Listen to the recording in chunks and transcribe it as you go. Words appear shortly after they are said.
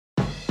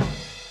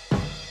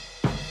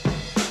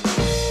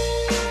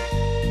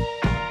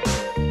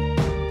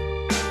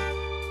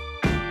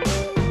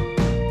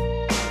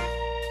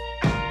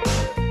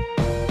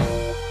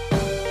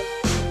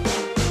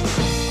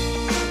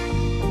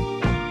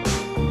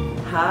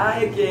Hi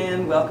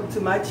again, welcome to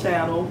my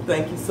channel.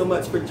 Thank you so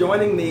much for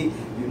joining me.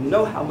 You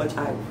know how much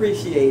I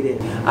appreciate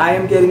it. I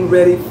am getting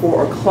ready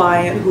for a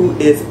client who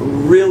is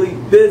really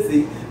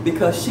busy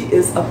because she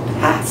is a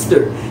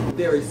pastor.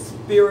 Very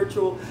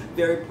spiritual,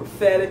 very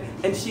prophetic,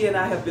 and she and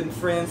I have been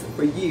friends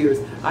for years.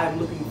 I am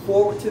looking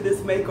forward to this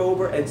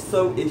makeover, and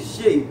so is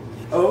she.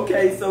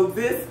 Okay, so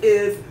this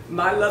is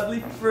my lovely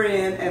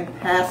friend and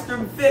Pastor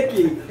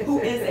Vickie,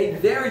 who is a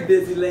very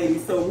busy lady.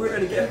 So we're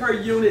going to get her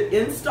unit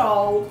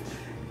installed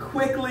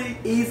quickly,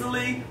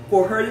 easily,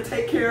 for her to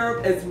take care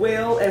of as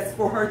well as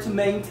for her to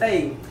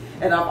maintain.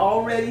 And I've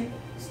already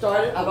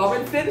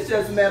finished,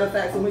 as a matter of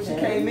fact, so when she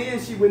came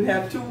in, she wouldn't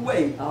have to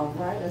wait. All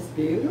right, that's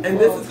beautiful. And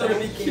this is going to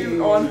be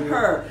cute on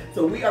her.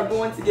 So we are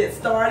going to get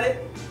started.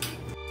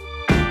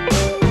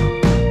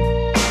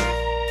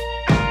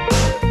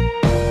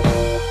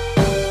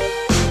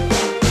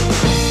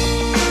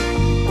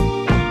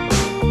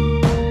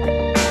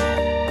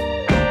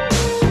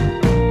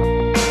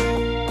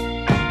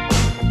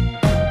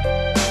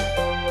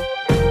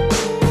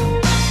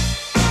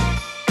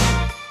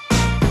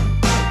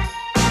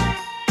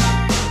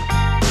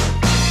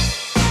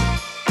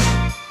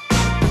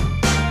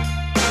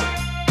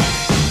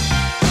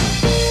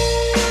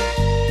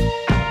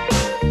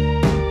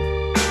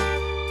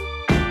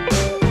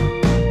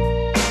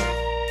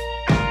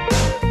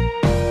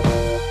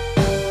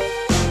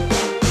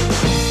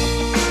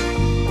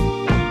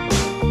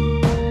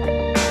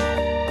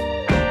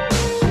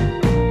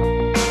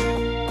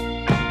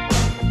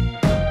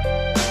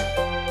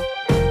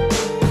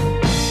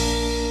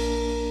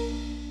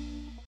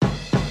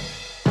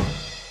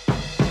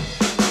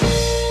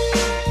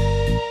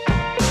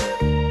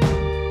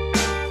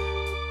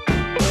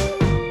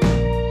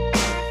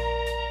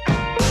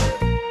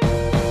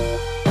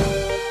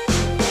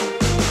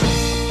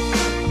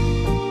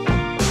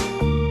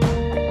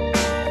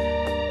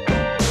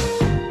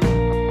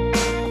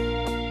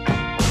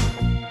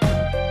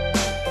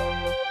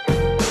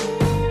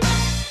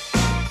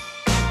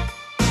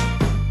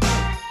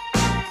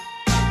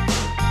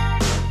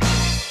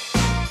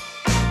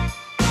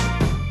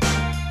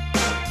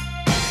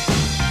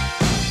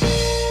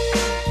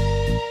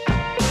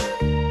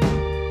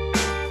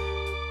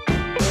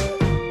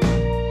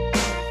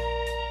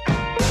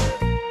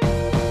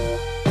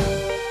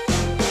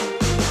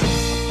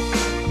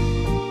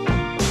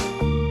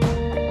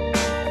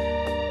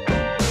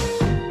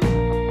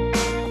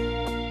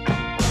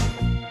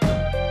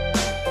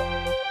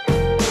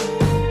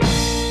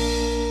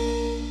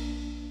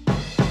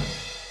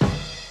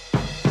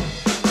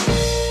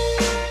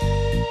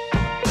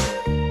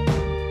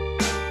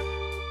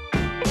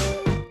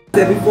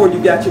 Before,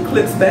 you got your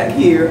clips back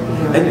here,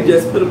 and you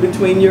just put them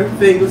between your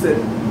fingers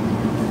and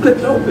clip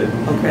it open.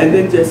 Okay. And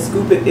then just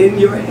scoop it in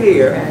your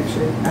hair.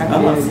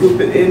 Scoop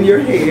it in your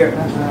hair,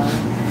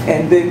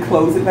 and then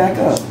close it back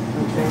up.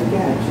 Okay,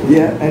 gotcha.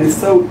 Yeah, and it's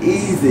so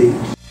easy.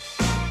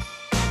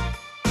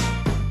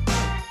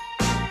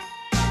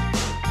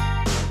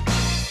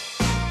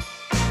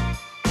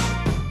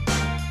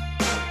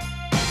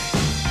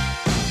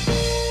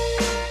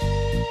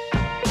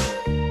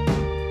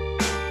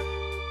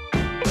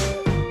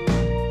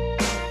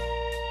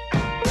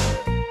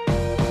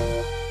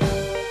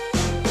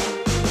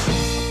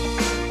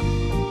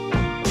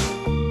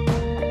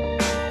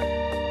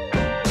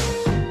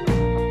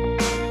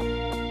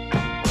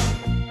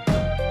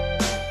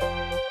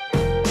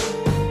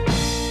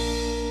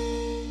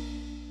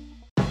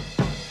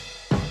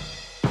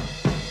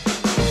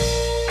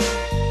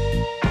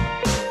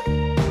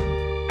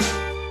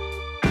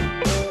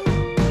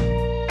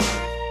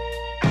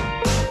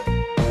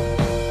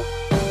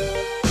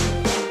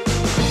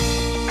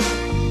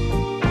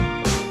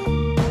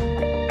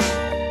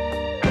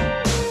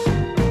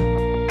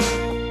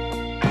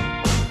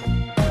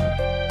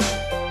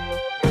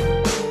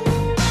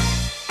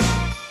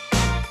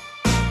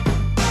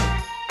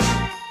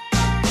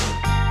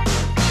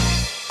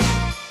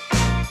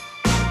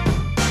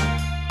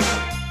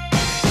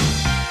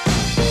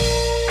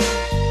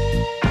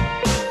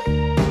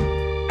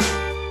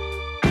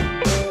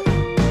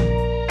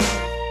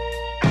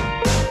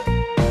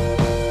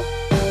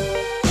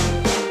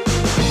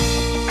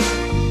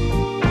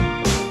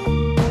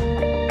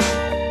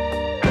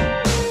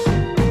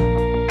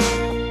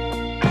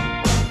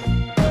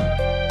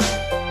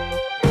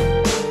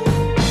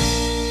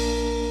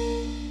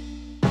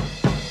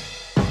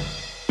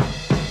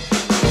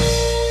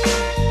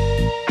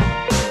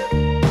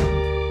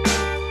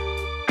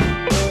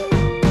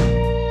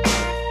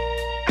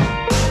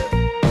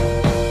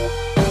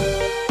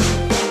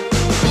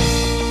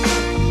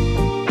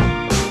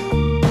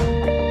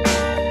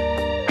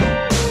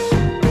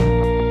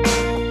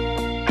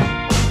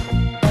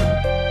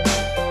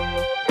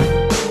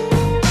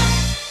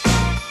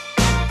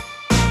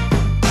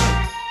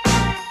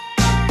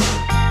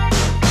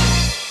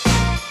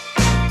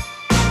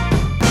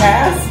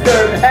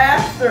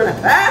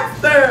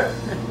 Pastor!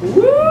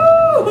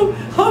 Woo!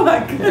 Oh my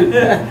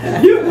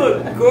goodness, you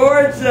look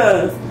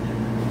gorgeous.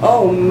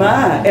 Oh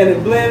my, and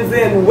it blends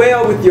in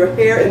well with your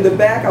hair in the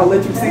back. I'll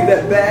let you see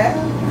that back.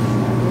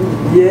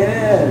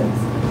 Yes.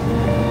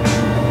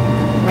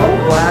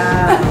 Oh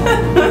wow.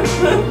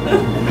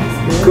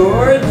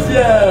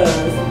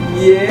 Gorgeous.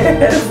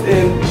 Yes,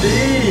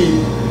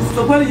 indeed.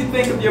 So what do you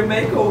think of your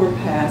makeover,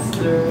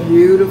 Pastor?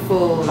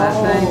 Beautiful. I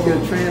Oh. thank your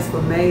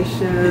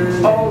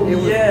transformation. Oh It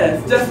was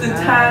yes, just in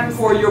nice. time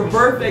for your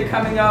birthday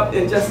coming up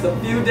in just a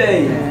few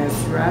days. That's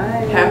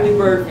right. Happy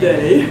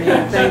birthday.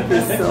 Amen. Thank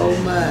you so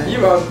much.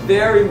 You are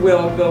very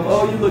welcome.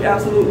 Oh, you look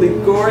absolutely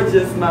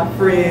gorgeous, my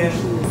friend.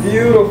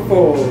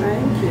 Beautiful.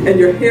 Thank you. And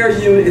your hair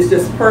unit is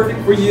just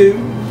perfect for you.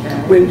 Okay.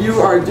 When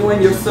you are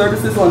doing your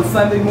services on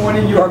Sunday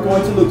morning, you are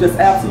going to look just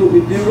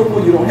absolutely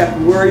beautiful. You don't have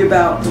to worry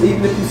about,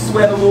 even if you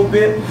sweat a little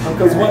bit,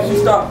 because Okay. once you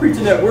start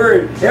preaching that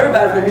word,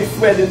 everybody's going to be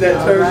sweating in that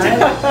All church.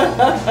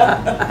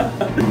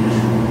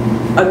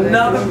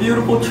 Another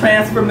beautiful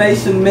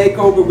transformation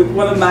makeover with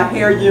one of my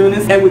hair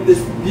units and with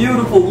this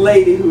beautiful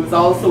lady who is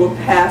also a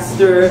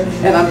pastor,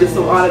 and I'm just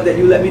so honored that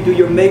you let me do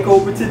your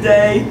makeover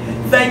today.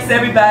 Thanks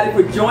everybody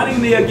for joining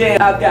me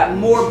again. I've got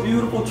more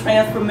beautiful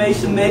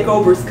transformation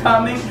makeovers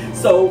coming,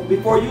 so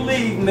before you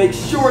leave, make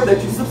sure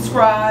that you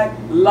subscribe,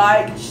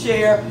 like,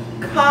 share,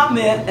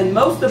 comment, and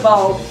most of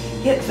all,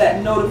 hit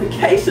that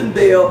notification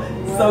bell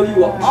so you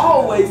will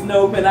always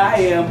know when I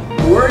am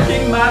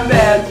working my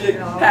magic.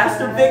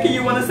 Pastor Vickie,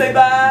 you want to say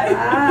bye?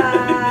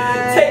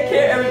 Bye. Take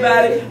care,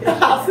 everybody.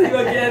 I'll see you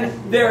again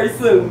very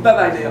soon.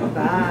 Bye-bye now.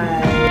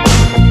 Bye.